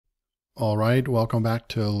All right, welcome back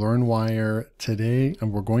to LearnWire. Today,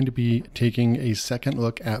 and we're going to be taking a second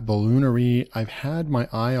look at Balloonary. I've had my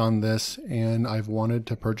eye on this and I've wanted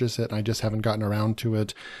to purchase it. I just haven't gotten around to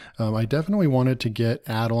it. I definitely wanted to get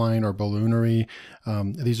Adeline or Balloonary.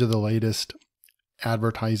 These are the latest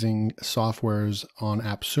advertising softwares on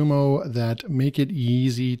Appsumo that make it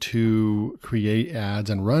easy to create ads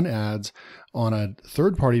and run ads on a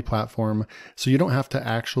third-party platform, so you don't have to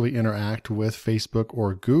actually interact with Facebook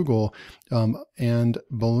or Google. And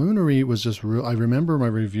Balloonary was just real. I remember my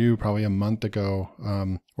review probably a month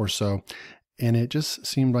ago or so, and it just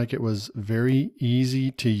seemed like it was very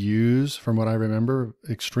easy to use from what I remember,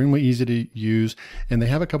 extremely easy to use. And they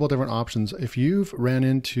have a couple different options. If you've ran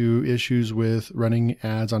into issues with running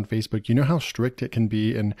ads on Facebook, you know how strict it can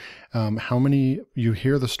be and how many, you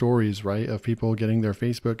hear the stories, right, of people getting their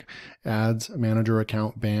Facebook ads manager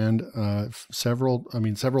account banned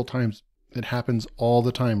several times. It happens all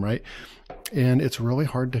the time, right? And it's really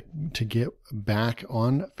hard to get back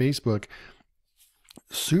on Facebook.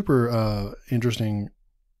 Super interesting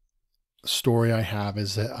story I have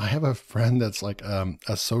is that I have a friend that's like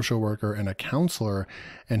a social worker and a counselor,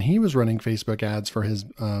 and he was running Facebook ads for his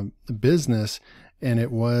business, and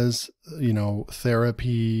it was,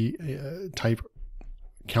 therapy type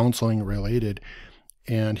counseling related.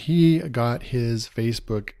 And he got his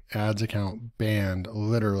Facebook ads account banned,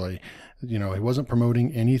 literally. He wasn't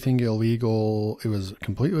promoting anything illegal. It was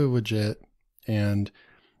completely legit. And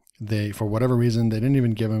they, for whatever reason, they didn't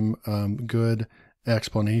even give him good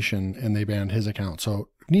explanation, and they banned his account. So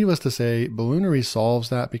needless to say, Balloonary solves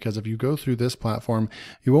that, because if you go through this platform,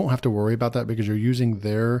 you won't have to worry about that because you're using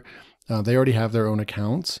their, they already have their own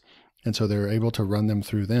accounts. And so they're able to run them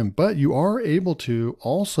through them. But you are able to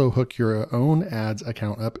also hook your own ads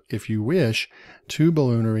account up if you wish to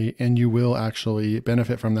Balloonary, and you will actually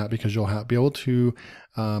benefit from that because you'll be able to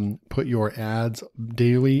put your ads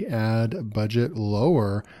daily ad budget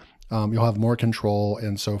lower. You'll have more control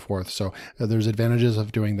and so forth. So there's advantages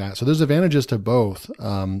of doing that. So there's advantages to both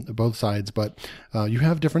sides, but you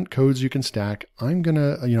have different codes you can stack. I'm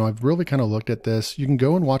gonna, I've really kind of looked at this. You can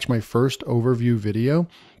go and watch my first overview video.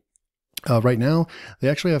 Right now, they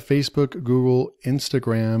actually have Facebook, Google,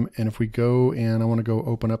 Instagram, and if we go and I want to go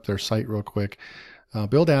open up their site real quick,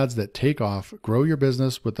 build ads that take off, grow your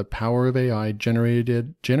business with the power of AI, generate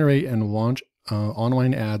and launch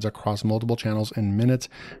online ads across multiple channels in minutes,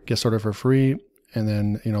 get started for free. And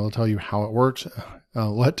then, they'll tell you how it works.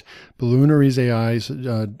 Let Balloonary's AI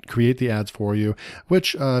create the ads for you,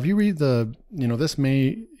 which if you read the,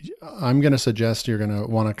 I'm going to suggest you're going to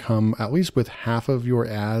want to come at least with half of your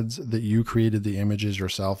ads that you created the images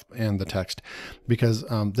yourself and the text, because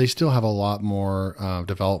they still have a lot more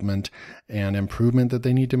development and improvement that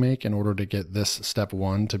they need to make in order to get this step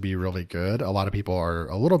one to be really good. A lot of people are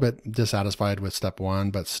a little bit dissatisfied with step one,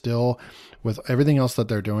 but still with everything else that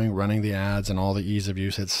they're doing, running the ads and all the ease of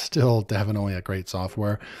use, it's still definitely a great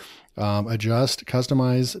software. Adjust,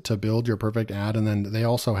 customize to build your perfect ad. And then they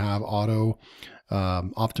also have auto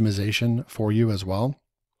optimization for you as well.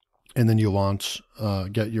 And then you launch,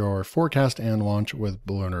 get your forecast and launch with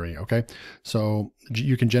Balloonary. Okay. So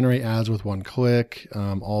you can generate ads with one click,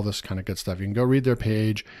 all this kind of good stuff. You can go read their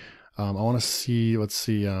page. I want to see, let's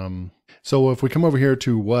see. So if we come over here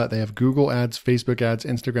to they have Google ads, Facebook ads,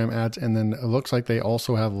 Instagram ads, and then it looks like they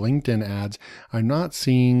also have LinkedIn ads. I'm not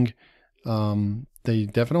seeing, they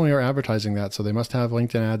definitely are advertising that, so they must have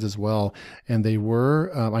LinkedIn ads as well. And they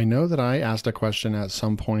were, I know that I asked a question at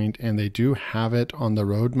some point, and they do have it on the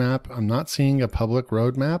roadmap. I'm not seeing a public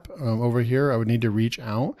roadmap over here. I would need to reach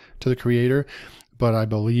out to the creator, but I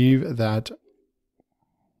believe that,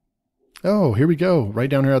 oh, here we go, right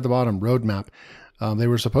down here at the bottom, roadmap. They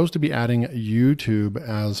were supposed to be adding YouTube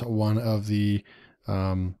as one of the,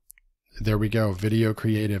 there we go, video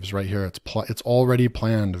creatives right here. It's already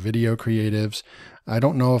planned, video creatives. I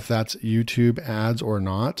don't know if that's YouTube ads or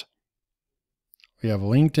not. We have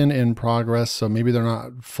LinkedIn in progress, so maybe they're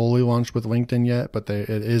not fully launched with LinkedIn yet, but it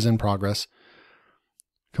is in progress.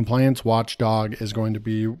 Compliance Watchdog is going to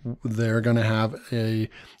be, they're going to have an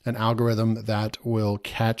algorithm that will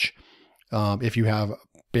catch if you have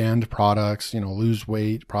banned products, lose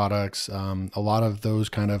weight products, a lot of those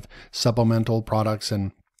kind of supplemental products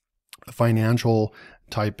and financial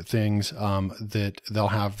type things, that they'll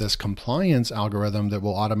have this compliance algorithm that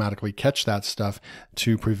will automatically catch that stuff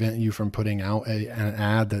to prevent you from putting out an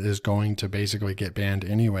ad that is going to basically get banned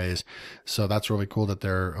anyways. So that's really cool that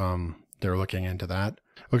they're looking into that.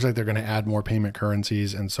 Looks like they're going to add more payment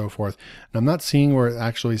currencies and so forth. And I'm not seeing where it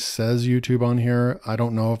actually says YouTube on here. I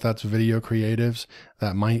don't know if that's video creatives.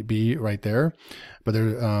 That might be right there. But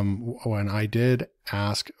there, when I did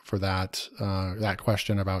ask for that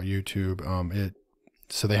question about YouTube,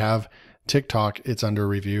 so they have TikTok. It's under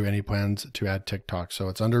review. Any plans to add TikTok? So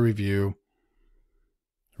it's under review.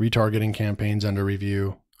 Retargeting campaigns under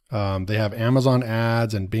review. They have Amazon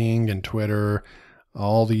ads and Bing and Twitter.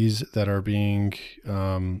 All these that are being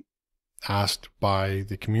asked by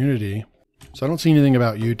the community. So I don't see anything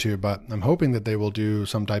about YouTube, but I'm hoping that they will do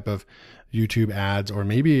some type of YouTube ads, or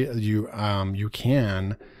maybe you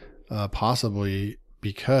can possibly,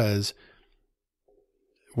 because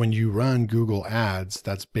when you run Google ads,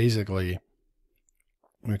 that's basically,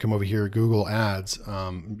 when we come over here, Google ads,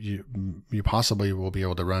 you possibly will be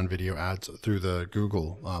able to run video ads through the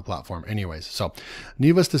Google platform anyways. So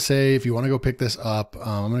needless to say, if you want to go pick this up,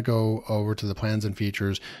 I'm going to go over to the plans and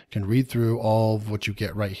features. You can read through all of what you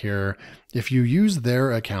get right here. If you use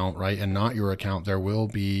their account, right, and not your account, there will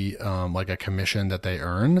be like a commission that they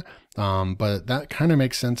earn. But that kind of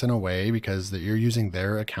makes sense in a way, because that you're using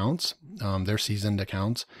their accounts, their seasoned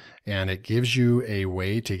accounts, and it gives you a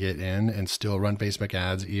way to get in and still run Facebook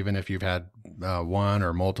ads, even if you've had one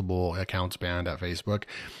or multiple accounts banned at Facebook.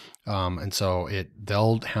 And so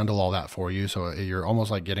they'll handle all that for you. So you're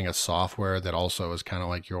almost like getting a software that also is kind of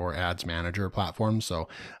like your ads manager platform. So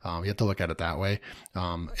you have to look at it that way.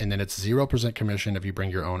 And then it's 0% commission if you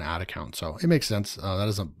bring your own ad account. So it makes sense.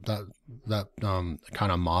 That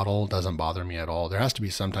kind of model doesn't bother me at all. There has to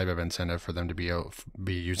be some type of incentive for them to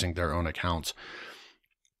be using their own accounts.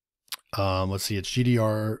 Let's see, it's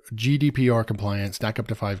GDPR compliant, stack up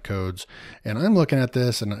to 5 codes. And I'm looking at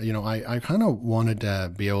this, and I kind of wanted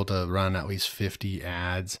to be able to run at least 50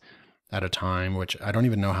 ads at a time, which I don't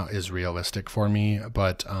even know how is realistic for me,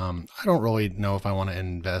 but I don't really know if I want to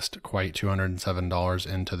invest quite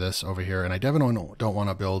 $207 into this over here. And I definitely don't want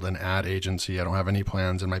to build an ad agency. I don't have any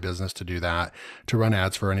plans in my business to do that, to run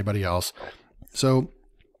ads for anybody else. So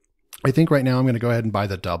I think right now I'm going to go ahead and buy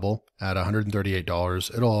the double at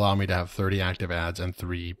 $138. It'll allow me to have 30 active ads and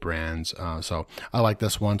 3 brands. So I like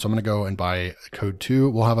this one. So I'm going to go and buy code 2.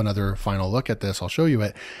 We'll have another final look at this. I'll show you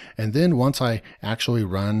it. And then once I actually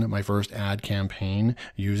run my first ad campaign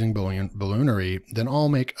using Balloonary, then I'll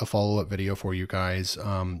make a follow-up video for you guys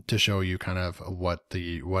to show you kind of what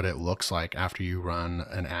it looks like after you run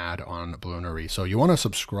an ad on Balloonary. So you want to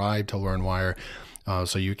subscribe to LearnWire,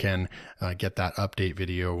 so you can get that update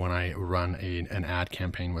video when I run an ad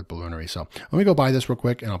campaign with Balloonary. So let me go buy this real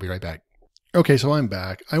quick and I'll be right back. Okay, so I'm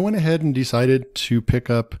back. I went ahead and decided to pick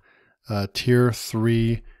up tier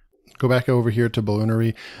 3. Go back over here to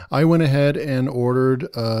Balloonary. I went ahead and ordered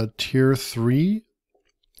tier 3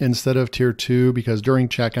 instead of tier 2, because during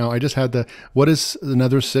checkout I just had what is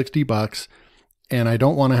another $60, and I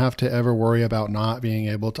don't want to have to ever worry about not being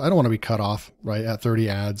able to. I don't want to be cut off right at 30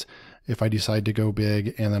 ads if I decide to go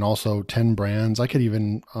big, and then also 10 brands. I could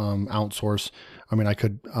even outsource. I mean, I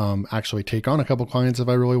could actually take on a couple clients if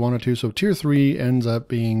I really wanted to. So tier 3 ends up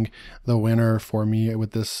being the winner for me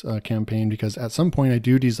with this campaign, because at some point I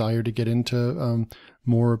do desire to get into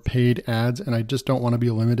more paid ads, and I just don't want to be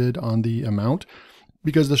limited on the amount,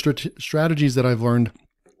 because the strategies that I've learned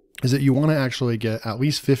is that you want to actually get at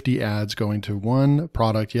least 50 ads going to one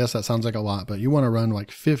product. Yes, that sounds like a lot, but you want to run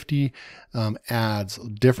like 50 ads,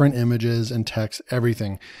 different images and text,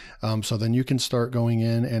 everything. So then you can start going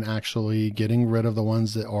in and actually getting rid of the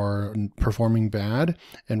ones that are performing bad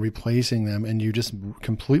and replacing them. And you just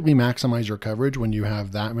completely maximize your coverage when you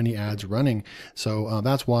have that many ads running. So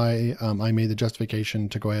that's why I made the justification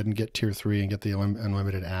to go ahead and get tier 3 and get the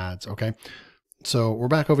unlimited ads. Okay. So we're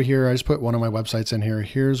back over here. I just put one of my websites in here.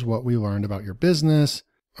 Here's what we learned about your business.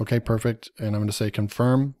 Okay, perfect. And I'm going to say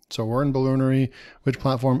confirm. So we're in Balloonary. Which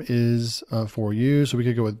platform is for you? So we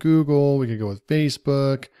could go with Google. We could go with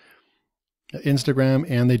Facebook, Instagram,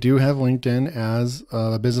 and they do have LinkedIn as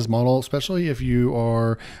a business model, especially if you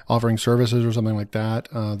are offering services or something like that.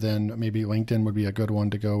 Then maybe LinkedIn would be a good one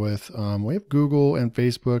to go with. We have Google and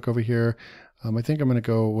Facebook over here. I think I'm going to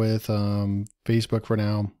go with Facebook for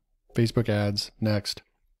now. Facebook ads next.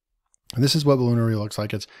 And this is what Balloonary looks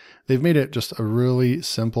like. They've made it just a really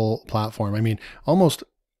simple platform. I mean,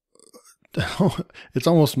 it's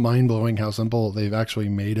almost mind-blowing how simple they've actually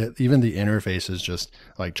made it. Even the interface is just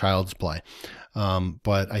like child's play.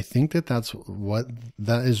 But I think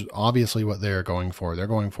that is obviously what they're going for. They're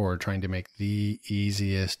going for trying to make the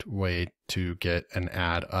easiest way to get an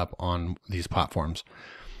ad up on these platforms.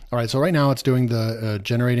 All right, so right now it's doing the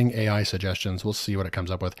generating AI suggestions. We'll see what it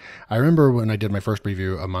comes up with. I remember when I did my first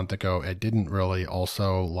review a month ago, it didn't really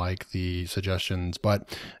also like the suggestions,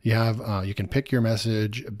 but you have, you can pick your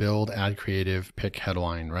message, build, add creative, pick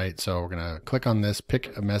headline, right? So we're going to click on this,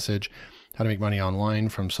 pick a message, how to make money online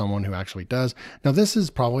from someone who actually does. Now, this is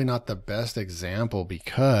probably not the best example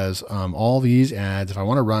because all these ads, if I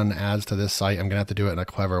want to run ads to this site, I'm going to have to do it in a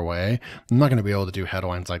clever way. I'm not going to be able to do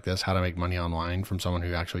headlines like this, how to make money online from someone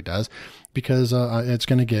who actually does, because it's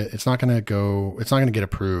not going to get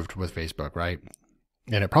approved with Facebook, right?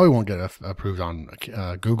 And it probably won't get approved on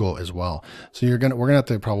Google as well. So we're gonna have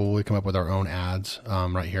to probably come up with our own ads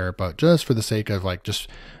right here. But just for the sake of like just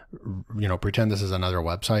pretend this is another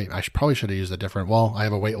website, I probably should have used a different. Well, I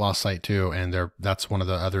have a weight loss site too, and that's one of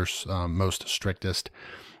the other most strictest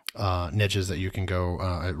niches that you can go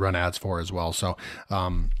run ads for as well. So,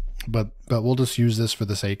 but we'll just use this for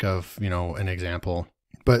the sake of an example.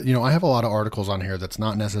 But I have a lot of articles on here that's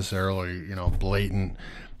not necessarily blatant.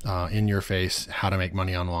 In your face, how to make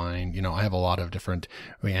money online. I have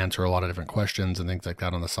we answer a lot of different questions and things like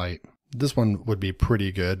that on the site. This one would be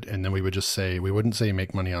pretty good. And then we wouldn't say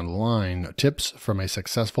make money online. Tips from a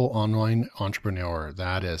successful online entrepreneur.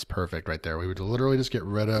 That is perfect right there. We would literally just get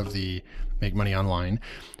rid of the make money online.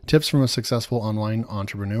 Tips from a successful online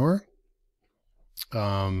entrepreneur.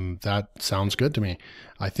 That sounds good to me.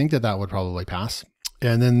 I think that would probably pass.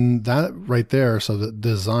 And then that right there, so the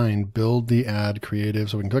design, build the ad creative.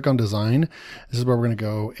 So we can click on design. This is where we're going to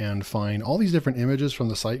go and find all these different images from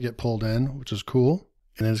the site get pulled in, which is cool.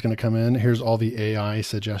 And then it's going to come in. Here's all the AI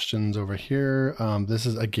suggestions over here. This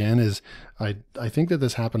is, again, I think that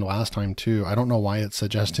this happened last time too. I don't know why it's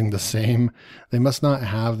suggesting the same. They must not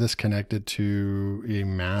have this connected to a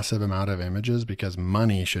massive amount of images, because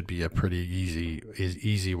money should be a pretty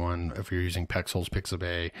easy one if you're using Pexels,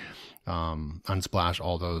 Pixabay, Unsplash,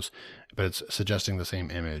 all those. But it's suggesting the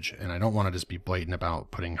same image. And I don't want to just be blatant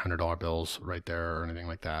about putting $100 bills right there or anything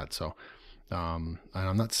like that. So and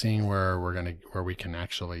I'm not seeing where we can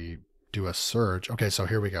actually do a search. Okay, so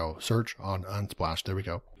here we go. Search on Unsplash. There we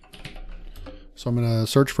go. So I'm going to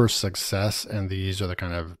search for success, and these are the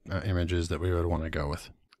kind of images that we would want to go with.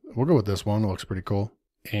 We'll go with this one. It looks pretty cool.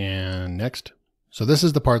 And next. So this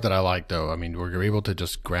is the part that I like, though. I mean, we're able to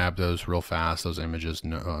just grab those real fast, those images,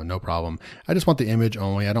 no problem. I just want the image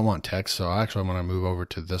only. I don't want text. So actually I'm going to move over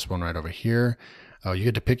to this one right over here. You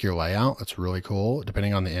get to pick your layout. That's really cool.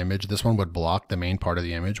 Depending on the image, this one would block the main part of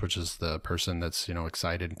the image, which is the person that's,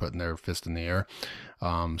 excited and putting their fist in the air.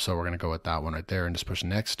 So we're going to go with that one right there and just push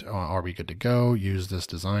next. Are we good to go? Use this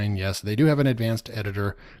design. Yes, they do have an advanced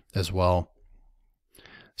editor as well.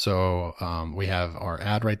 So we have our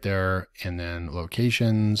ad right there, and then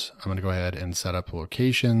locations. I'm going to go ahead and set up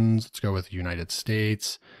locations. Let's go with United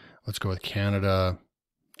States. Let's go with Canada.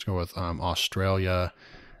 Let's go with Australia.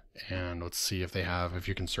 And let's see if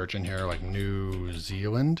you can search in here like New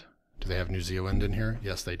Zealand. Do they have New Zealand in here?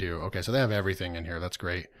 Yes, they do. Okay, so they have everything in here. That's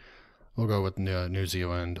great. We'll go with New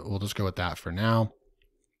Zealand. We'll just go with that for now.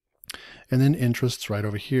 And then interests right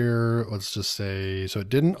over here. Let's just say, so it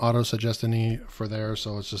didn't auto suggest any for there.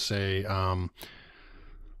 So let's just say,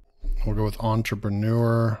 we'll go with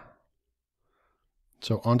entrepreneur.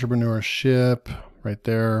 So entrepreneurship right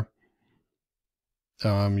there.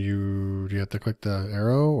 Do you have to click the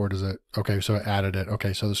arrow, or does it? Okay, so it added it.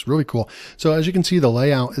 Okay, so this is really cool. So as you can see, the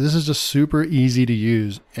layout, this is just super easy to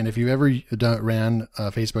use. And if you ever ran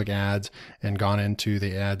Facebook ads and gone into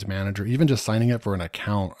the ads manager, even just signing up for an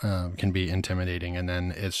account can be intimidating. And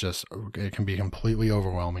then it can be completely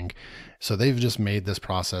overwhelming. So they've just made this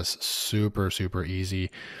process super, super easy.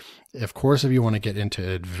 Of course, if you want to get into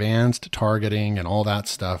advanced targeting and all that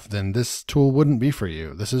stuff, then this tool wouldn't be for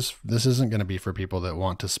you. This isn't going to be for people that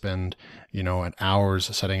want to spend, an hours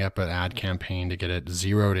setting up an ad campaign to get it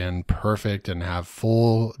zeroed in perfect and have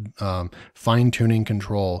full fine-tuning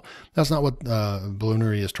control. That's not what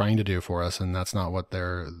Balloonary is trying to do for us, and that's not what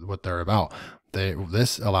they're about.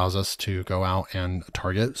 This allows us to go out and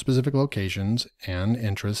target specific locations and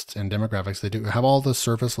interests and demographics. They do have all the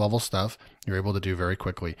surface level stuff you're able to do very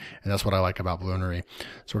quickly. And that's what I like about Balloonary.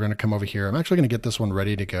 So we're going to come over here. I'm actually going to get this one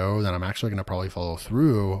ready to go. Then I'm actually going to probably follow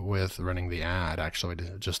through with running the ad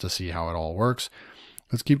just to see how it all works.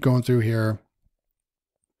 Let's keep going through here.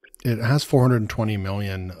 it has 420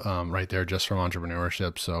 million right there just from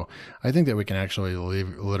entrepreneurship. So I think that we can actually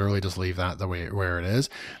literally just leave that the way where it is.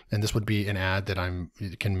 And this would be an ad that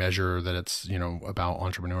can measure that it's, about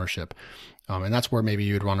entrepreneurship. And that's where maybe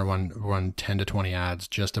you'd want to run 10 to 20 ads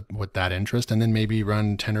just with that interest, and then maybe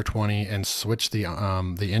run 10 or 20 and switch the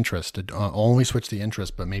interest, only switch the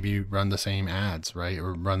interest, but maybe run the same ads, right?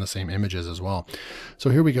 Or run the same images as well. So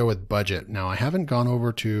here we go with budget. Now I haven't gone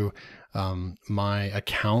over to my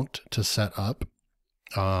account to set up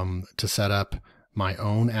my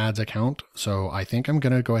own ads account. So I think I'm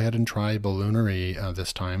going to go ahead and try Balloonary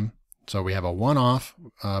this time. So we have a one-off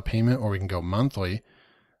payment, or we can go monthly.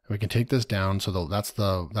 We can take this down. So that's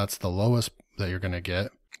the lowest that you're going to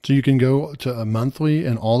get. So you can go to a monthly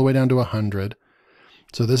and all the way down to 100.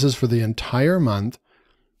 So this is for the entire month.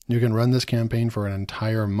 You can run this campaign for an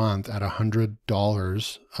entire month at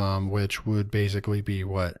 $100, which would basically be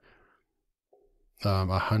what?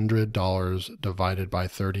 $100 divided by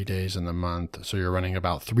 30 days in the month. So you're running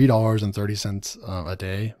about $3.30 a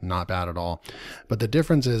day. Not bad at all. But the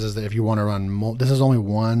difference is that if you want to run this is only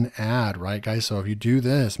one ad, right, guys? So if you do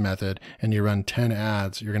this method and you run 10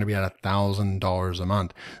 ads, you're going to be at $1,000 a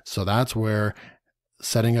month. So that's where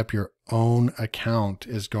setting up your own account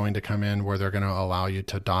is going to come in, where they're going to allow you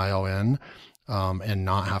to dial in and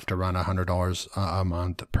not have to run $100 a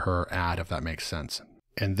month per ad, if that makes sense.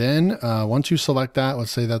 And then once you select that,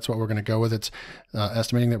 let's say that's what we're going to go with. It's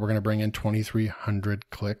estimating that we're going to bring in 2,300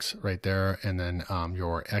 clicks right there. And then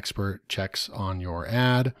your expert checks on your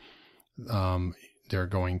ad. They're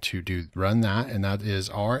going to run that. And that is,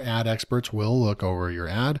 our ad experts will look over your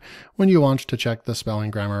ad when you launch to check the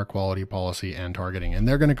spelling, grammar, quality, policy, and targeting. And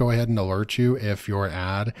they're going to go ahead and alert you if your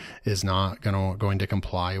ad is not going to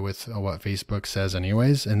comply with what Facebook says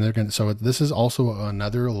anyways. And they're going to, so this is also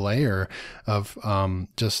another layer of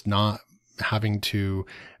just not having to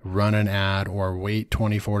run an ad or wait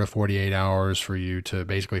 24 to 48 hours for you to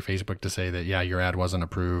basically Facebook to say that, yeah, your ad wasn't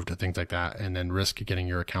approved, things like that, and then risk getting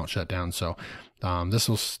your account shut down. So this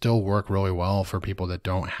will still work really well for people that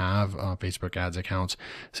don't have Facebook ads accounts.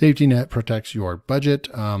 Safety Net protects your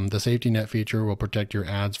budget. The Safety Net feature will protect your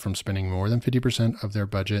ads from spending more than 50% of their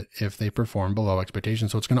budget if they perform below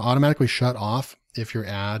expectations. So it's going to automatically shut off if your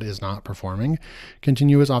ad is not performing.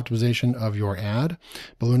 Continuous optimization of your ad.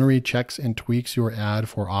 Balloonary checks and tweaks your ad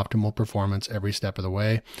for optimal performance every step of the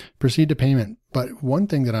way. Proceed to payment. But one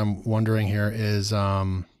thing that I'm wondering here is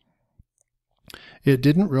it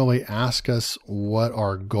didn't really ask us what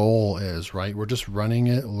our goal is, right? We're just running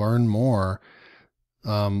it, learn more.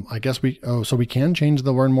 I guess so we can change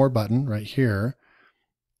the learn more button right here.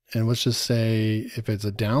 And let's just say if it's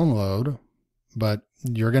a download, but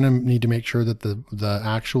you're going to need to make sure that the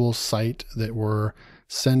actual site that we're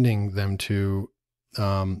sending them to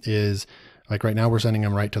is, like right now we're sending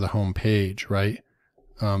them right to the home page, right?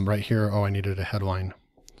 Right here, I needed a headline.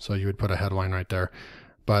 So you would put a headline right there.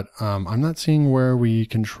 But I'm not seeing where we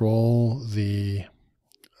control the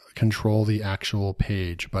actual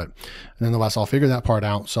page, but nonetheless, I'll figure that part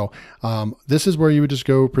out. So this is where you would just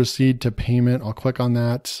go proceed to payment. I'll click on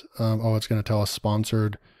that. It's going to tell us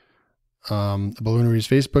sponsored Balloonary's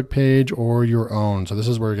Facebook page or your own. So this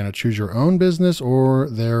is where you're going to choose your own business or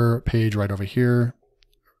their page right over here.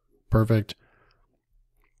 Perfect.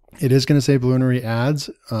 It is going to say Balloonary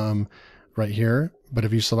ads right here. But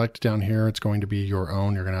if you select down here, it's going to be your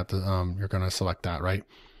own. You're going to have to, you're going to select that, right?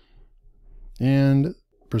 And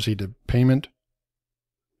proceed to payment.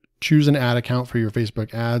 Choose an ad account for your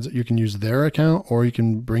Facebook ads. You can use their account or you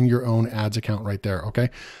can bring your own ads account right there. Okay.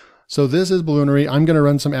 So this is Balloonary. I'm going to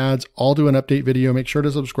run some ads. I'll do an update video. Make sure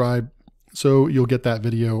to subscribe so you'll get that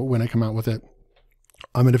video when I come out with it.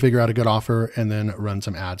 I'm going to figure out a good offer and then run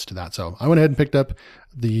some ads to that. So I went ahead and picked up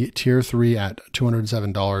the tier 3 at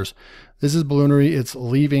 $207. This is Balloonary. It's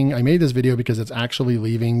leaving. I made this video because it's actually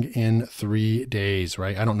leaving in 3 days,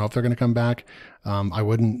 right? I don't know if they're going to come back.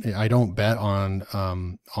 I don't bet on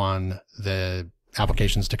the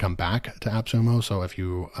applications to come back to Appsumo. So if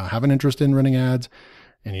you have an interest in running ads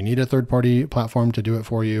and you need a third-party platform to do it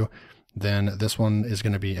for you, then this one is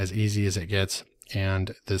going to be as easy as it gets.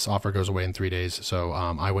 And this offer goes away in 3 days. So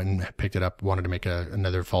I went and picked it up, wanted to make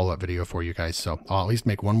another follow-up video for you guys. So I'll at least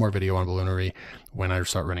make one more video on Balloonary when I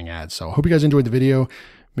start running ads. So I hope you guys enjoyed the video.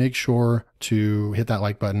 Make sure to hit that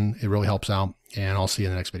like button. It really helps out. And I'll see you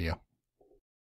in the next video.